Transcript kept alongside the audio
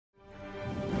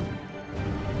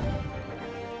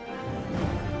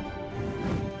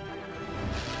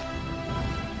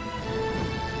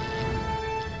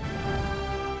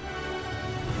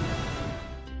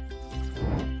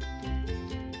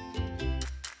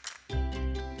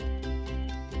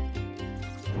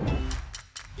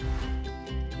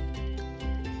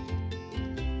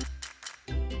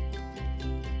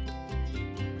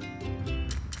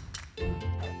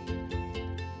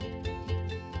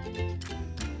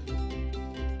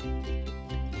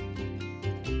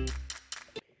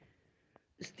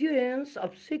Students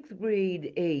of 6th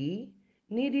grade A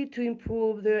needed to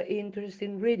improve their interest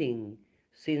in reading,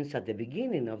 since at the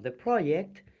beginning of the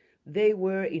project they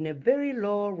were in a very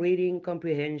low reading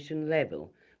comprehension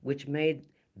level, which made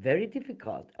very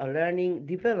difficult a learning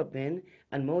development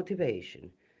and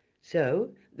motivation. So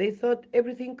they thought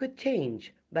everything could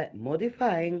change by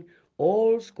modifying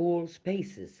all school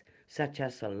spaces, such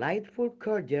as a lightful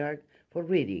courtyard for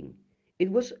reading. It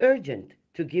was urgent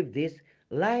to give this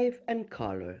life and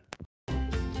color.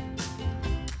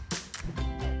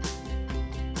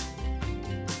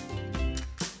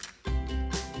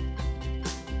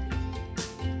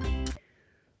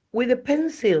 With a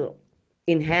pencil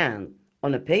in hand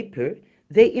on a paper,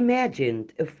 they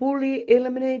imagined a fully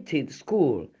illuminated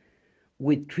school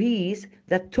with trees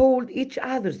that told each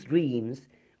other's dreams,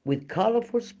 with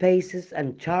colorful spaces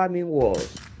and charming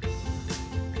walls.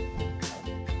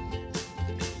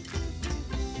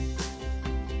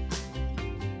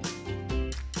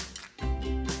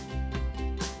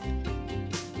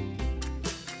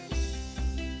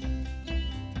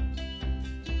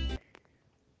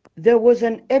 There was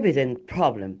an evident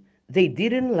problem. They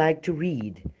didn't like to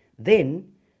read.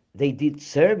 Then they did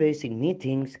surveys in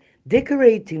meetings,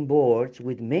 decorating boards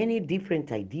with many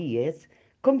different ideas,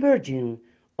 converging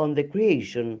on the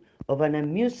creation of an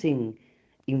amusing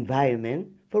environment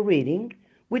for reading,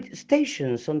 with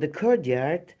stations on the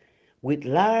courtyard with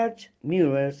large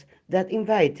mirrors that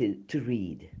invited to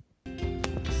read.